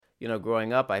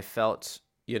growing up, I felt,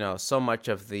 so much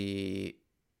of the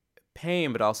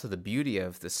pain, but also the beauty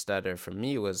of the stutter for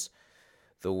me was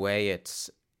the way it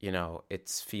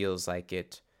feels like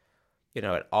it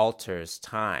alters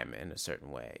time in a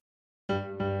certain way.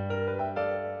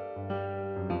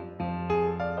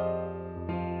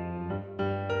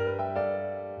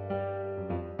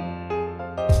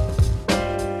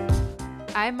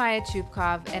 I'm Maya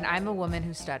Chupkov, and I'm a woman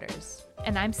who stutters.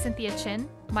 And I'm Cynthia Chin,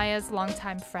 Maya's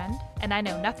longtime friend, and I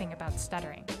know nothing about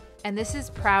stuttering. And this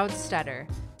is Proud Stutter,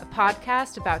 a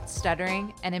podcast about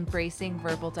stuttering and embracing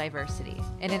verbal diversity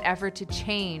in an effort to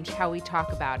change how we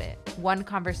talk about it, one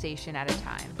conversation at a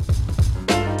time.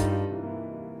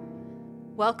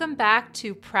 Welcome back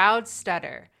to Proud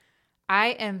Stutter. I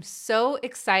am so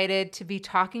excited to be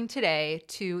talking today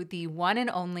to the one and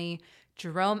only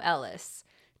Jerome Ellis.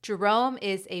 Jerome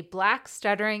is a Black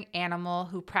stuttering animal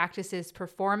who practices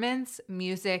performance,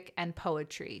 music, and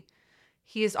poetry.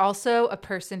 He is also a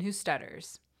person who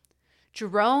stutters.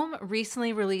 Jerome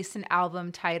recently released an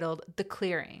album titled The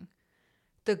Clearing.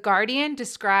 The Guardian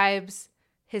describes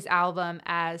his album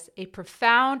as a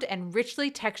profound and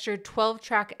richly textured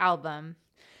 12-track album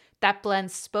that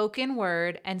blends spoken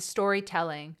word and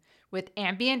storytelling with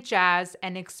ambient jazz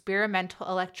and experimental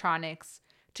electronics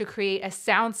to create a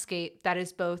soundscape that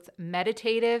is both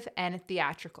meditative and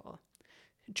theatrical.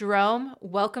 Jerome,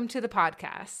 welcome to the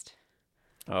podcast.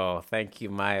 Oh, thank you,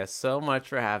 Maya, so much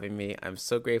for having me. I'm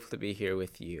so grateful to be here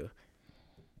with you.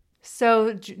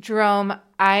 So, Jerome,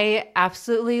 I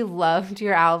absolutely loved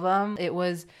your album. It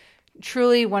was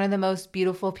truly one of the most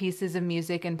beautiful pieces of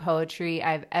music and poetry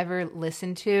I've ever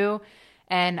listened to.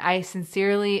 And I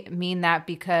sincerely mean that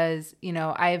because,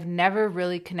 I've never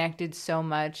really connected so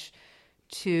much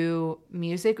to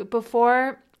music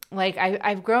before. Like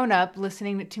I've grown up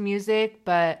listening to music,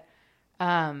 but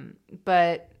I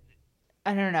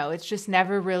don't know. It's just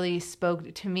never really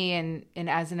spoke to me in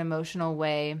as an emotional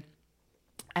way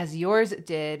as yours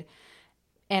did.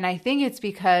 And I think it's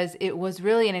because it was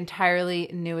really an entirely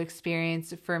new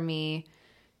experience for me.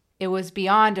 It was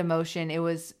beyond emotion. It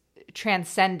was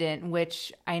transcendent,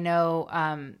 which I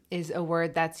know is a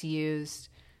word that's used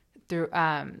through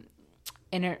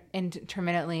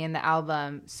intermittently in the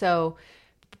album. So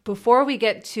before we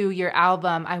get to your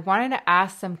album, I wanted to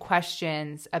ask some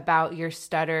questions about your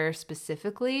stutter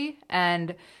specifically.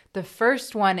 And the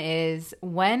first one is,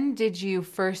 when did you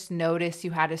first notice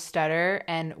you had a stutter,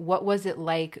 and what was it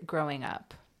like growing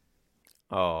up?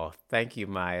 Oh, thank you,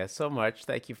 Maya, so much.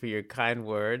 Thank you for your kind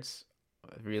words.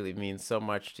 It really means so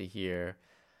much to hear.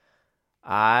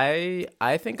 I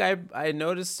think I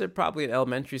noticed it probably in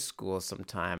elementary school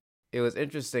sometime. It was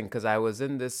interesting because I was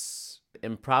in this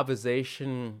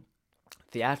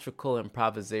theatrical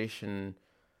improvisation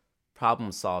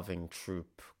problem-solving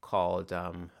troupe called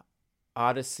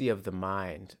Odyssey of the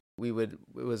Mind. It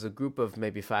was a group of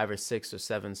maybe 5 or 6 or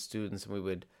 7 students, and we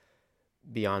would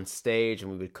be on stage and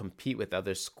we would compete with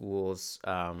other schools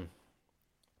in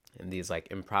these like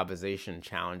improvisation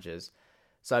challenges.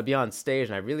 So I'd be on stage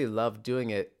and I really loved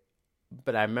doing it.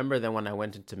 But I remember then when I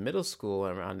went into middle school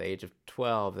around the age of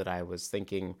 12 that I was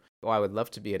thinking, oh, I would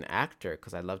love to be an actor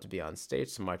because I love to be on stage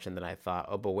so much. And then I thought,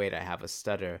 oh, but wait, I have a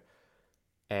stutter.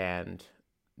 And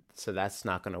so that's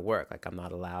not going to work. Like I'm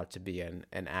not allowed to be an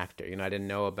actor. I didn't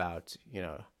know about,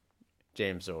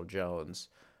 James Earl Jones,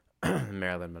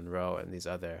 Marilyn Monroe, and these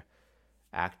other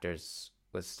actors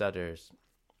with stutters.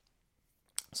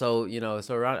 So,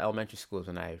 so around elementary school is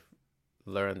when I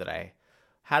learned that I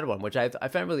had one, which I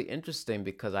found really interesting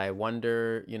because I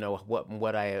wonder,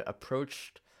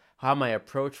 how my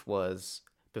approach was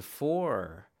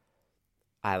before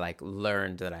I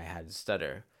learned that I had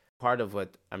stutter. Part of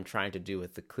what I'm trying to do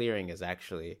with The Clearing is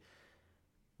actually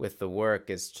with the work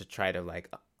is to try to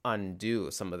undo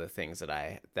some of the things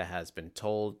that has been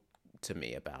told to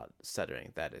me about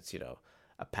stuttering, that it's,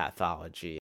 a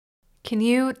pathology. Can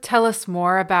you tell us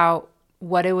more about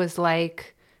what it was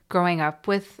like growing up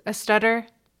with a stutter?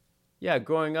 Yeah,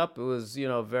 growing up, it was,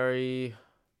 I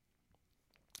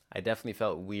definitely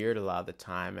felt weird a lot of the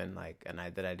time, and I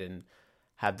didn't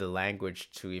have the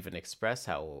language to even express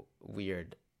how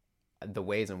weird, the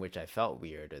ways in which I felt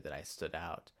weird or that I stood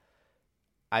out.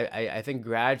 I think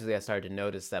gradually I started to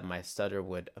notice that my stutter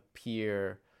would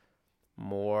appear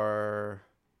more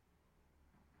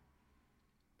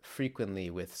frequently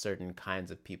with certain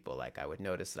kinds of people. Like I would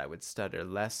notice that I would stutter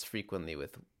less frequently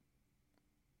with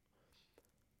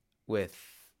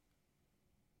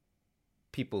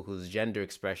people whose gender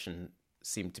expression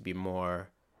seemed to be more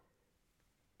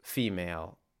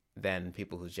female than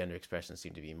people whose gender expression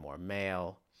seemed to be more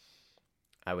male.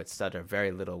 I would stutter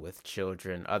very little with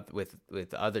children,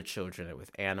 with other children, and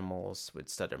with animals. Would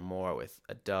stutter more with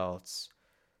adults.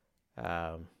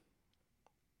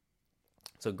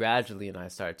 So gradually, and I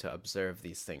started to observe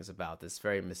these things about this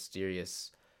very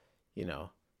mysterious,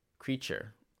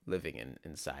 creature living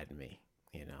inside me.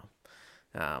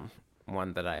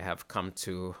 One that I have come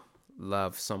to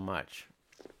love so much.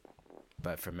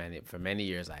 But for many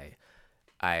years,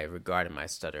 I regarded my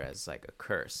stutter as like a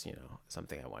curse,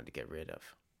 something I wanted to get rid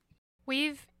of.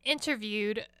 We've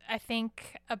interviewed, I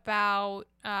think, about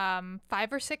 5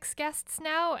 or 6 guests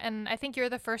now, and I think you're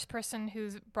the first person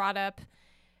who's brought up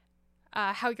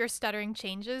how your stuttering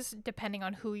changes depending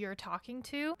on who you're talking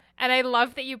to. And I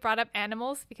love that you brought up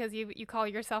animals, because you call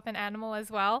yourself an animal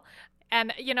as well.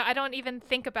 And, I don't even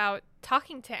think about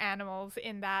talking to animals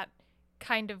in that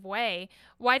kind of way.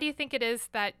 Why do you think it is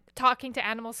that talking to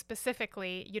animals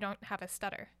specifically, you don't have a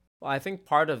stutter? Well, I think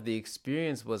part of the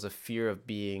experience was a fear of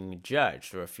being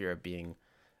judged, or a fear of being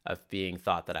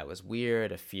thought that I was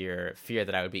weird, a fear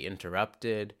that I would be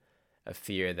interrupted, a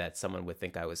fear that someone would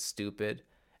think I was stupid.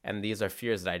 And these are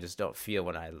fears that I just don't feel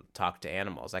when I talk to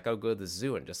animals. Like, I'll go to the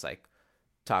zoo and just like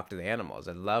talk to the animals.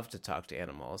 I love to talk to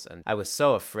animals. And I was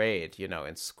so afraid,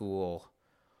 in school,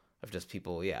 of just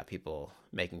people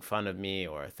making fun of me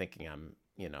or thinking I'm,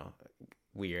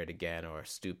 weird again or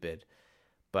stupid.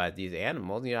 But these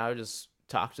animals, I would just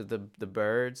talk to the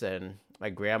birds. And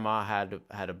my grandma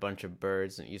had a bunch of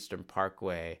birds in Eastern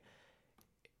Parkway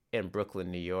in Brooklyn,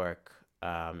 New York,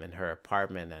 in her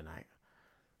apartment. And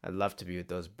I'd love to be with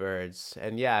those birds.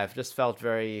 And yeah, I've just felt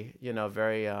very,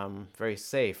 very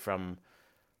safe from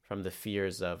the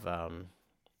fears of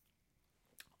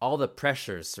all the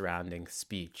pressures surrounding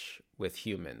speech with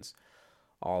humans,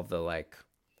 all the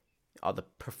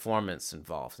performance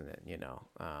involved in it,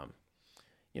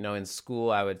 in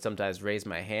school, I would sometimes raise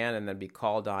my hand and then be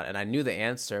called on, and I knew the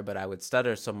answer, but I would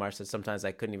stutter so much that sometimes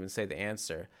I couldn't even say the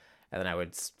answer. And then I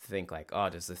would think like, oh,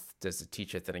 does the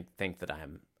teacher think that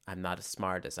I'm not as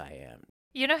smart as I am?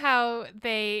 You know how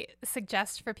they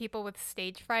suggest for people with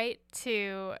stage fright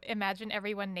to imagine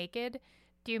everyone naked?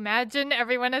 Do you imagine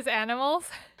everyone as animals?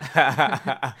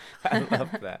 I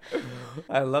love that.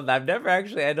 I've never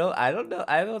actually, I don't know.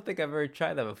 I don't think I've ever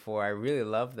tried that before. I really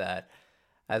love that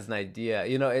as an idea.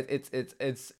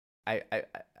 It's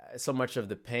so much of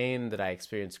the pain that I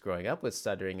experienced growing up with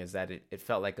stuttering is that it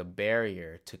felt like a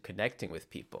barrier to connecting with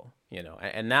people,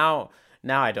 and now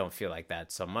I don't feel like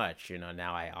that so much.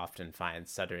 Now I often find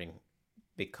stuttering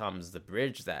becomes the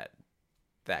bridge that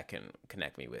can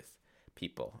connect me with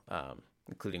people,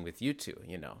 including with you two.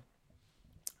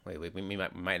 We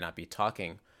might not be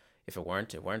talking if it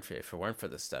weren't for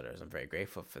the stutters. I'm very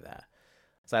grateful for that.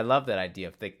 So I love that idea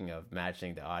of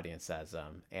imagining the audience as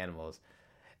animals.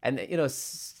 And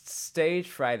stage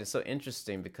fright is so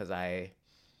interesting because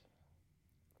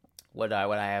what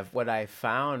I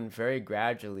found very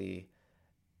gradually,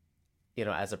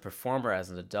 as a performer,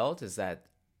 as an adult, is that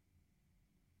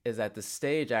the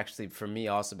stage actually for me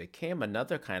also became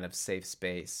another kind of safe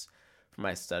space for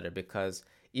my stutter, because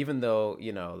even though,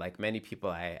 like many people,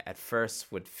 I at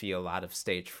first would feel a lot of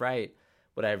stage fright,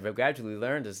 what I've gradually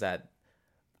learned is that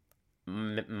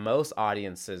most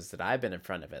audiences that I've been in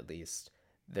front of, at least,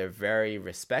 they're very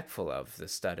respectful of the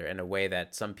stutter in a way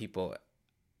that some people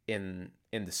in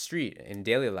the street, in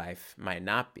daily life, might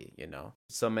not be.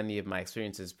 So many of my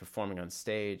experiences performing on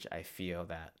stage, I feel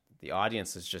that the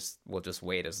audiences will just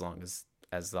wait as long as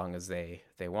they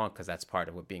want, because that's part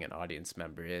of what being an audience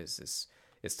member is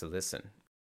to listen.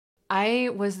 I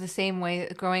was the same way.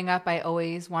 Growing up, I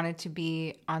always wanted to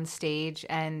be on stage,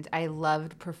 and I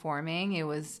loved performing. It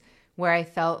was where I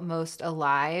felt most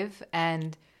alive,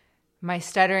 and my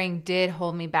stuttering did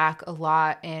hold me back a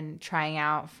lot in trying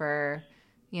out for,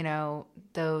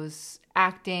 those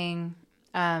acting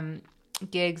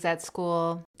gigs at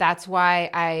school. That's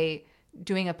why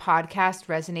doing a podcast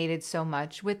resonated so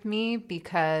much with me,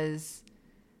 because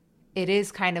it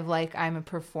is kind of like I'm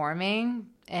performing,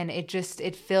 and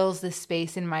it fills the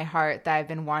space in my heart that I've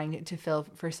been wanting it to fill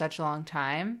for such a long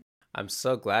time. I'm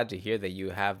so glad to hear that you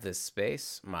have this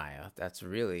space, Maya. That's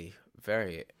really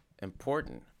very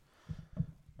important.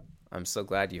 I'm so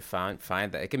glad you find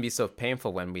that. It can be so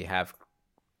painful when we have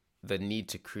the need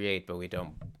to create, but we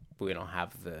don't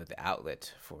have the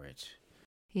outlet for it.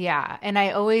 Yeah. And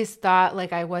I always thought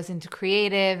like I wasn't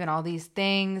creative and all these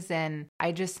things. And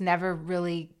I just never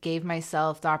really gave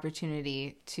myself the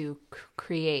opportunity to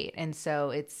create. And so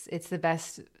it's the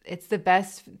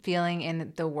best feeling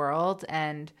in the world.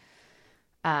 And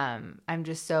I'm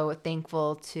just so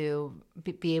thankful to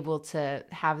be able to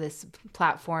have this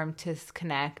platform to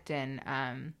connect and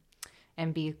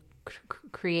be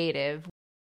creative.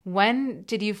 When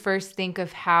did you first think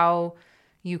of how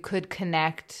you could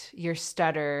connect your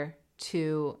stutter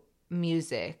to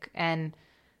music? And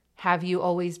have you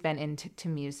always been into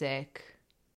music?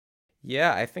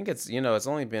 Yeah, I think it's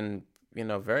only been,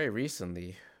 very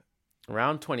recently,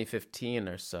 around 2015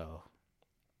 or so.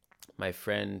 My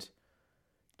friend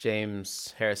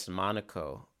James Harrison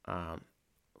Monaco,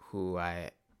 who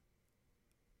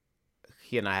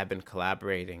he and I have been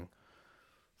collaborating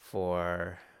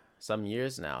for some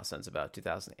years now, since about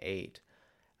 2008.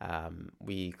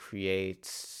 We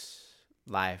create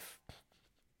live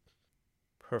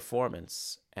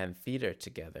performance and theater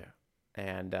together.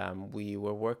 And we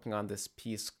were working on this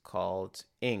piece called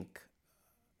Ink,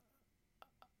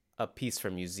 a piece for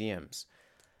museums.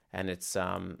 And it's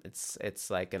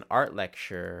like an art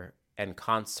lecture and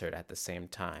concert at the same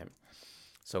time.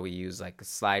 So we use like a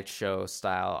slideshow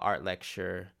style art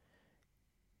lecture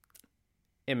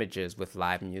images with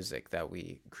live music that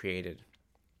we created.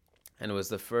 And it was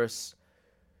the first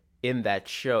in that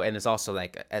show, and it's also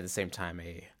like at the same time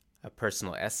a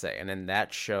personal essay. And in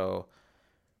that show,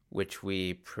 which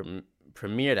we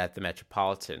premiered at the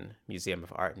Metropolitan Museum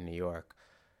of Art in New York,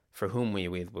 for whom we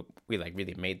like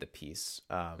really made the piece,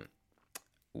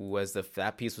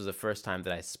 that piece was the first time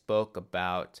that I spoke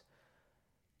about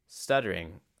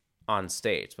stuttering on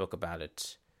stage, spoke about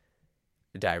it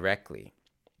directly,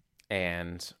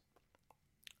 and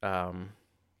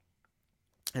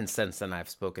since then I've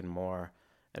spoken more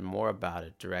and more about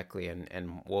it directly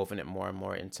and woven it more and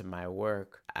more into my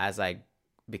work. As I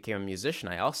became a musician,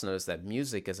 I also noticed that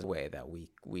music is a way that we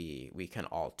can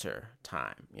alter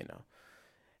time,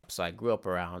 So I grew up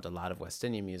around a lot of West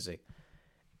Indian music.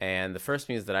 And the first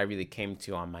music that I really came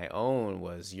to on my own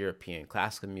was European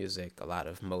classical music, a lot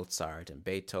of Mozart and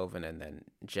Beethoven, and then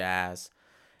jazz.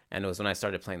 And it was when I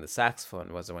started playing the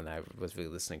saxophone, was when I was really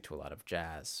listening to a lot of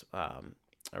jazz,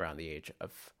 around the age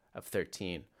of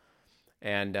 13.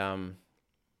 And,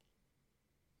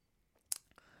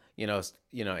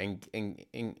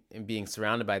 in being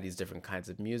surrounded by these different kinds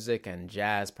of music, and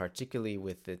jazz, particularly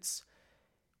with its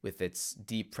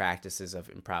deep practices of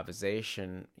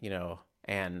improvisation,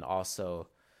 and also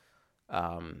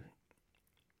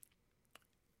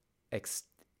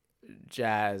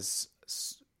jazz,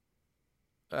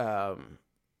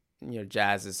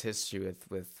 jazz's history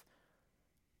with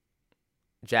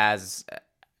jazz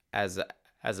as a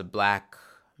black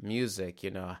music,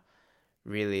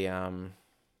 really, I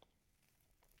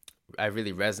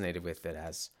really resonated with it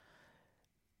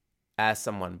as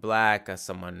someone black, as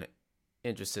someone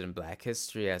interested in black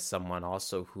history, as someone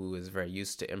also who is very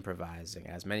used to improvising,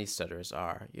 as many stutterers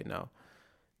are,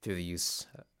 through the use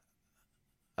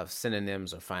of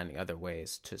synonyms or finding other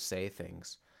ways to say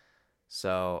things.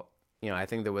 So, I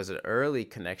think there was an early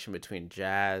connection between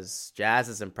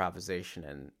jazz's improvisation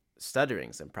and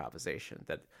stuttering's improvisation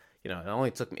that,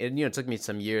 it took me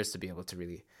some years to be able to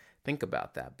really think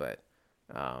about that. But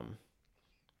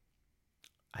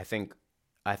I think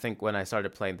when I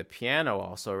started playing the piano,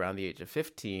 also around the age of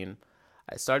 15,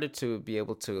 I started to be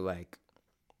able to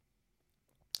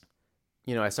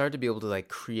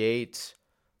create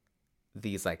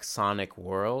these like sonic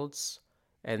worlds,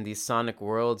 and these sonic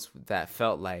worlds that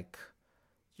felt like,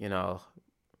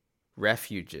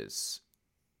 refuges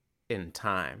in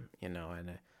time, and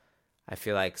I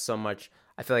feel like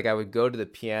I would go to the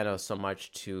piano so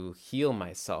much to heal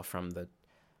myself from the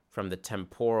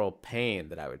temporal pain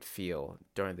that I would feel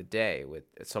during the day, with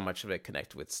so much of it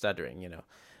connected with stuttering,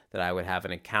 that I would have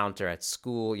an encounter at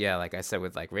school. Yeah, like I said,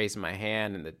 with like raising my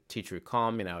hand and the teacher would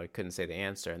call me and I couldn't say the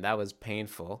answer. And that was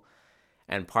painful.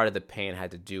 And part of the pain had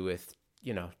to do with,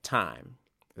 time,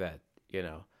 that,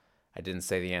 I didn't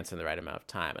say the answer in the right amount of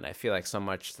time. And I feel like so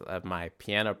much of my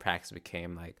piano practice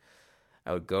became like,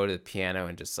 I would go to the piano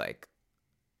and just like,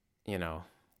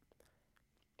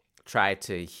 try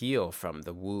to heal from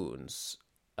the wounds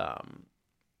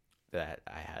that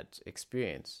I had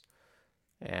experienced.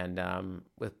 And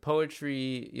with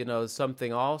poetry,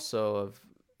 something also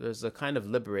there's a kind of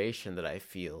liberation that I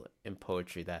feel in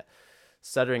poetry, that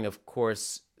stuttering, of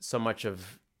course, so much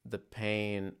of the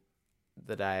pain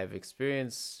that I have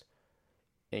experienced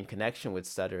in connection with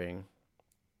stuttering,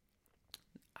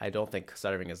 I don't think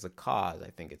stuttering is the cause. I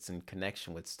think it's in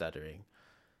connection with stuttering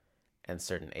and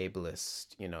certain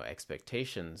ableist,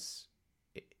 expectations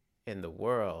in the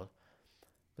world.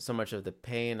 But so much of the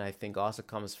pain, I think, also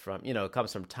comes from, it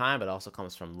comes from time, but also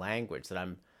comes from language. That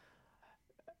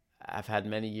I've had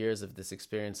many years of this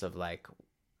experience of like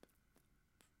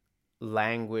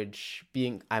language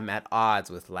I'm at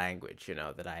odds with language,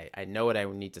 that I know what I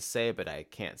need to say, but I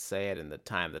can't say it in the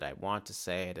time that I want to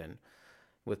say it. And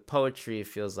with poetry, it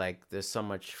feels like there's so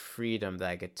much freedom that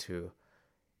I get to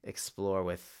explore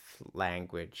with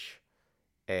language,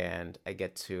 and I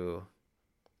get to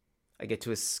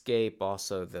escape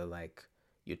also the like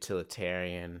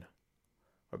utilitarian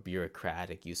or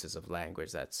bureaucratic uses of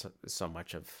language that's so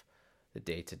much of the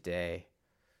day to day.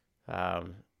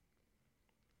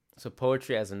 So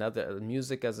poetry as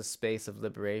music as a space of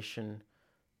liberation,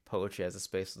 poetry as a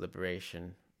space of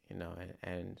liberation,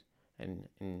 and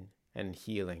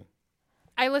healing.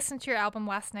 I listened to your album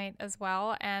last night as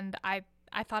well, and I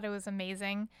thought it was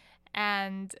amazing.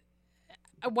 And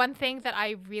one thing that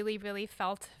I really, really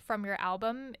felt from your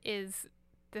album is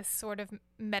this sort of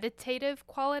meditative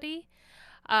quality.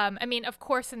 I mean, of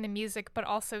course, in the music, but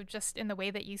also just in the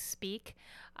way that you speak.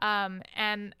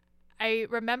 And I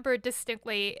remember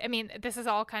distinctly, I mean, this is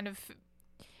all kind of,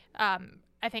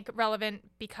 I think, relevant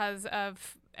because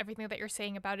of everything that you're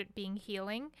saying about it being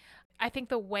healing. I think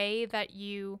the way that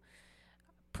you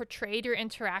portrayed your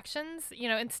interactions,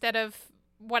 instead of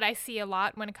what I see a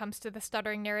lot when it comes to the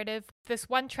stuttering narrative, this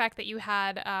one track that you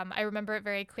had, I remember it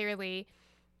very clearly.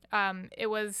 It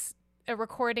was a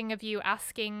recording of you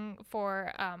asking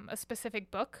for a specific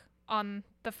book on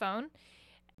the phone.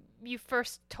 You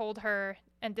first told her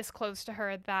and disclosed to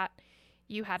her that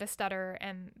you had a stutter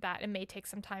and that it may take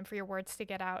some time for your words to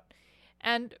get out.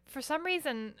 And for some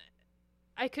reason,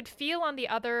 I could feel on the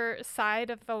other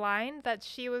side of the line that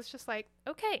she was just like,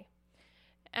 okay,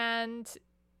 and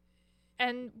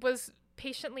was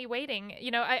patiently waiting.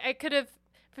 I could have,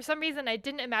 for some reason, I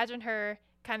didn't imagine her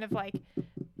kind of like,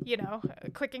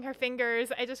 clicking her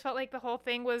fingers. I just felt like the whole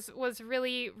thing was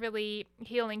really, really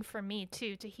healing for me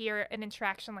too, to hear an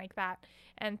interaction like that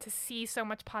and to see so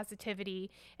much positivity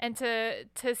and to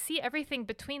see everything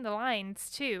between the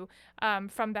lines too,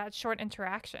 from that short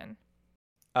interaction.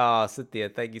 Oh, Cynthia,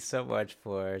 thank you so much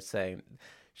for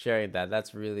sharing that.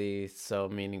 That's really so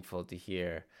meaningful to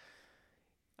hear.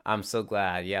 I'm so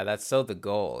glad. Yeah, that's so the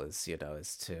goal is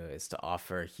to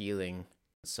offer healing.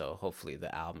 So hopefully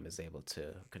the album is able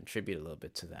to contribute a little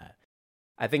bit to that.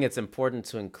 I think it's important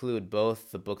to include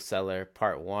both the bookseller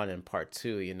part 1 and part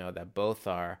 2, that both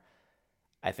are,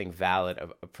 I think, valid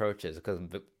approaches.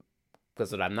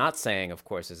 Because what I'm not saying, of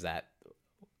course, is that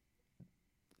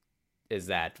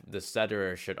the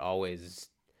stutterer should always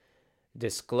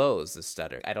disclose the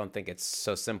stutter. I don't think it's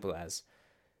so simple as,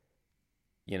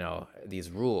 these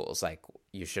rules, like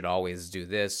you should always do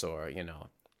this, or,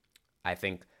 I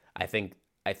think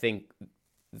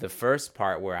the first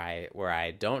part where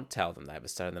I don't tell them that I have a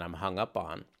stutter that I'm hung up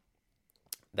on,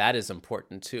 that is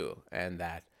important too. And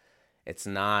that it's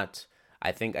not,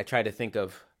 I think I try to think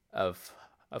of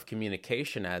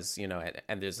communication as,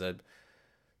 and there's a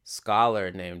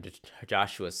scholar named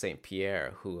Joshua St.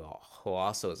 Pierre who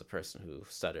also is a person who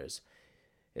stutters,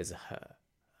 is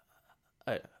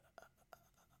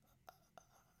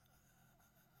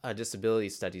a disability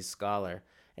studies scholar,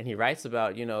 and he writes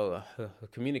about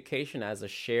communication as a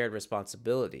shared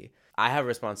responsibility. I have a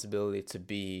responsibility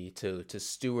to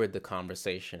steward the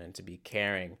conversation and to be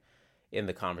caring in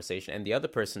the conversation, and the other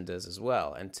person does as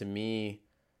well. And to me,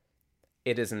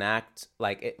 it is an act,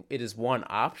 like it is one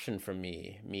option for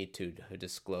me to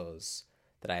disclose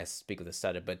that I speak with a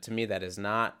stutter, but to me that is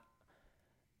not.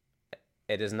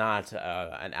 It is not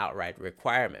an outright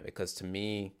requirement, because to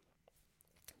me,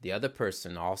 the other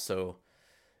person also,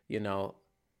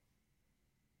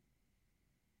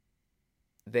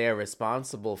 they're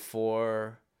responsible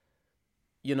for,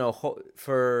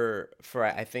 for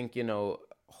I think,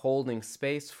 holding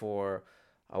space for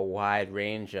a wide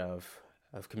range of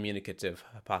communicative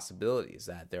possibilities.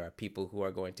 That there are people who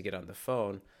are going to get on the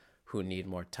phone who need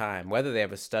more time, whether they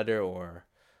have a stutter or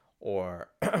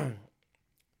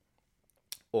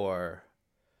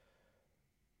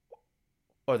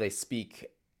they speak.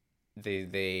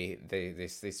 They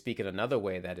speak in another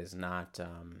way that is not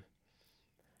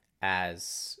that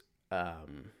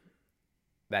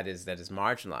is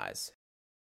marginalized.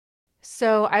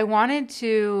 So I wanted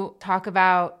to talk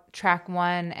about track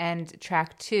 1 and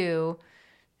track 2.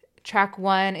 Track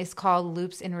 1 is called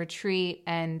Loops in Retreat,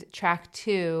 and track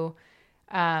 2,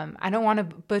 I don't want to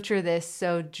butcher this,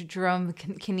 so Jerome,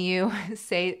 can you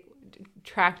say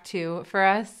track 2 for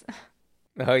us?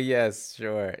 Oh, yes,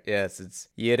 sure. Yes, it's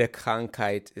Jede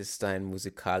Krankheit ist ein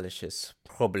musikalisches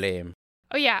Problem.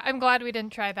 Oh, yeah, I'm glad we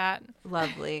didn't try that.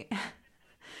 Lovely.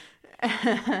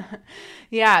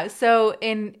 Yeah, so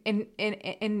in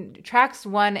tracks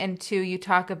 1 and 2, you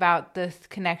talk about the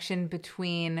connection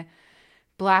between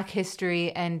Black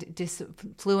history and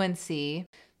disfluency.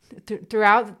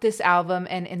 Throughout this album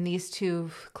and in these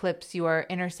 2 clips, you are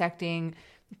intersecting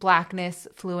Blackness,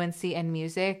 fluency, and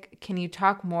music. Can you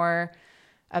talk more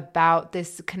about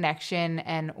this connection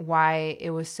and why it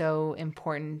was so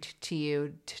important to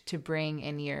you to bring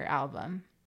in your album?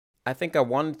 I think I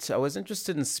was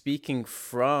interested in speaking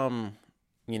from,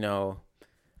 my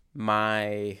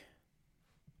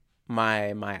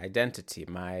identity,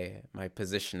 my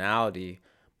positionality,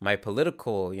 my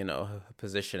political,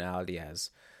 positionality as,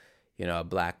 a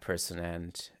Black person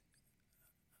and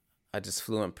a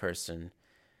disfluent person.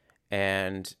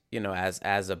 And,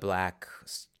 as a Black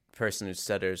person who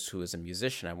stutters, who is a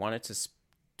musician, I wanted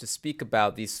to speak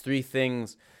about these three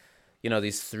things,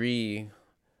 these three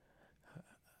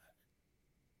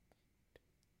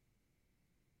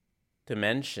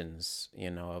dimensions,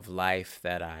 of life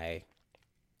that I,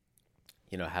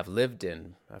 have lived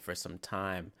in for some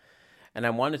time. And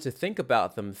I wanted to think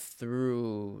about them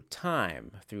through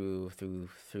time, through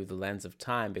the lens of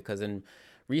time, because in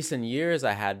recent years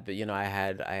I had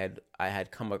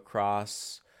come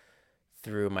across,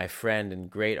 through my friend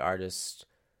and great artist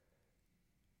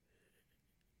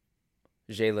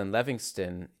Jalen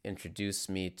Livingston, introduced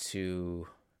me to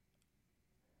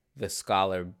the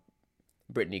scholar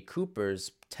Brittany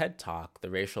Cooper's TED Talk, The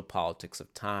Racial Politics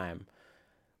of Time,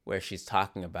 where she's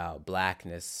talking about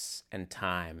Blackness and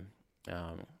time.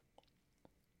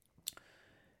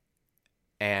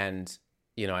 And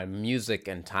music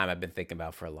and time I've been thinking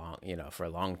about for a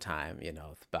long time,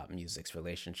 about music's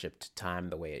relationship to time,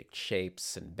 the way it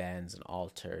shapes and bends and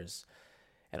alters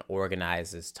and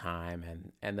organizes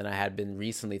time. And then I had been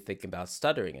recently thinking about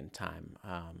stuttering in time,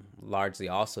 largely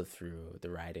also through the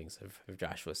writings of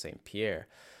Joshua St. Pierre.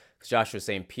 Because Joshua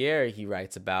St. Pierre, he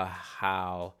writes about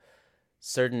how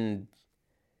certain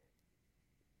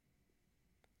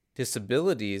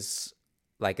disabilities,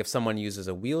 like if someone uses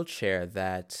a wheelchair,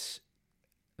 that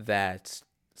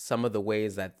some of the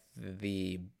ways that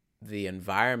the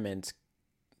environment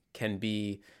can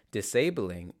be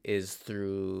disabling is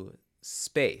through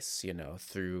space,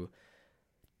 through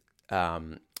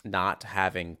not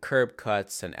having curb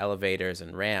cuts and elevators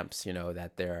and ramps,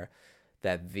 that the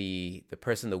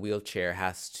person in the wheelchair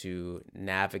has to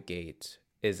navigate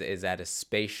is at a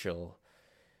spatial,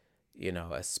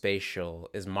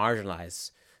 is marginalized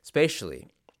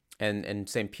spatially. And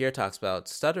St. Pierre talks about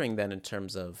stuttering then in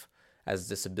terms of as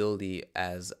disability,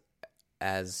 as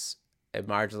a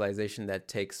marginalization that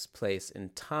takes place in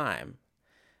time,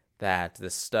 that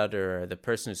the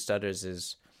person who stutters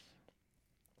is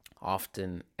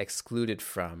often excluded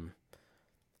from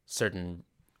certain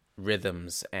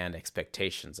rhythms and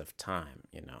expectations of time,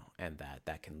 and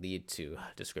that can lead to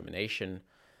discrimination,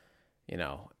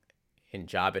 in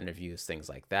job interviews, things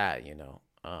like that,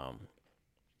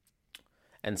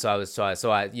 And so I was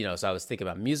thinking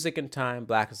about music in time,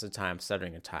 Blackness in time,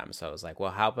 stuttering in time. So I was like, well,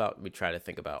 how about we try to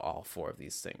think about all four of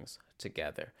these things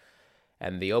together?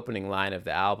 And the opening line of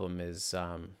the album is,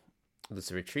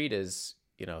 Lucid Retreat is,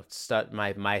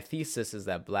 my thesis is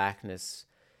that Blackness,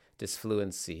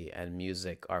 disfluency, and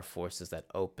music are forces that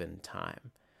open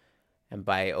time. And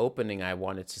by opening, I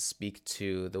wanted to speak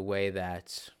to the way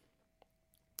that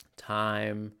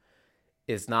time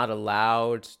is not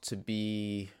allowed to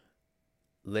be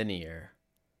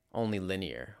only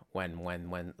linear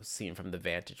when seen from the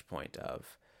vantage point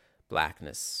of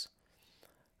Blackness,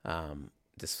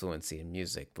 disfluency in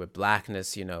music. With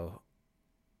Blackness,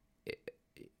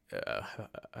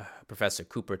 Professor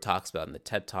Cooper talks about in the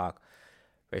TED Talk,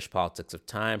 Racial Politics of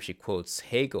Time. She quotes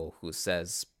Hegel, who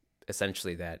says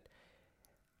essentially that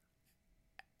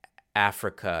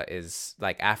Africa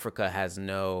has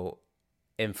no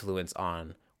influence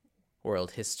on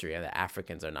world history, and that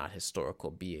Africans are not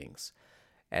historical beings.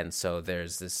 And so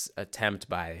there's this attempt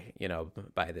by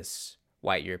this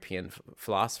white European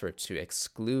philosopher to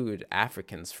exclude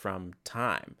Africans from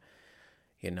time,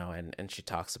 and she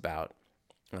talks about,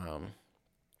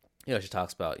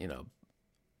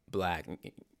 Black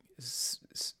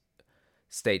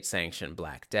state-sanctioned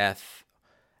Black death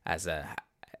as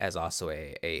also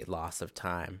a loss of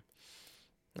time.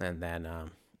 And then,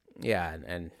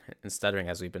 and stuttering,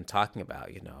 as we've been talking about,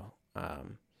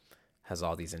 has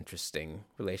all these interesting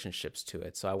relationships to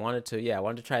it. So I wanted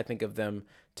to try to think of them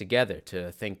together,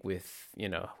 to think with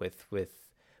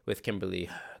Kimberly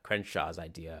Crenshaw's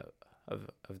idea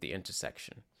of the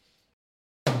intersection.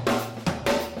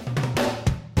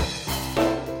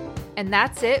 And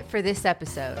that's it for this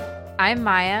episode. I'm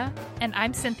Maya. And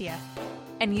I'm Cynthia.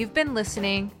 And you've been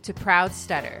listening to Proud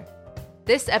Stutter.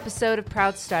 This episode of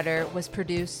Proud Stutter was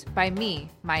produced by me,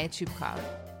 Maya Chupkov.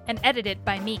 And edited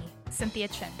by me, Cynthia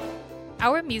Chen.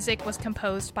 Our music was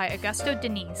composed by Augusto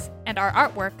Deniz, and our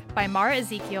artwork by Mara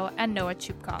Ezekiel and Noah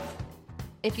Chupkov.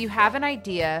 If you have an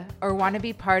idea or want to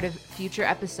be part of future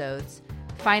episodes,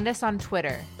 find us on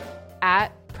Twitter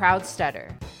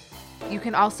 @ProudStutter. You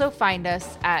can also find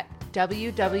us at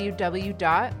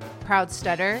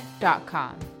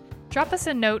www.proudstutter.com. Drop us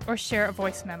a note or share a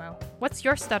voice memo. What's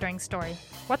your stuttering story?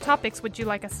 What topics would you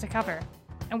like us to cover?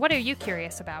 And what are you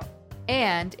curious about?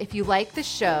 And if you like the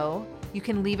show, you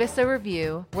can leave us a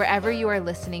review wherever you are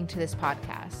listening to this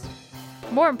podcast.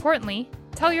 More importantly,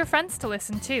 tell your friends to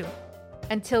listen too.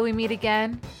 Until we meet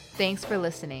again, thanks for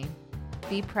listening.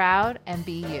 Be proud and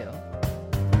be you.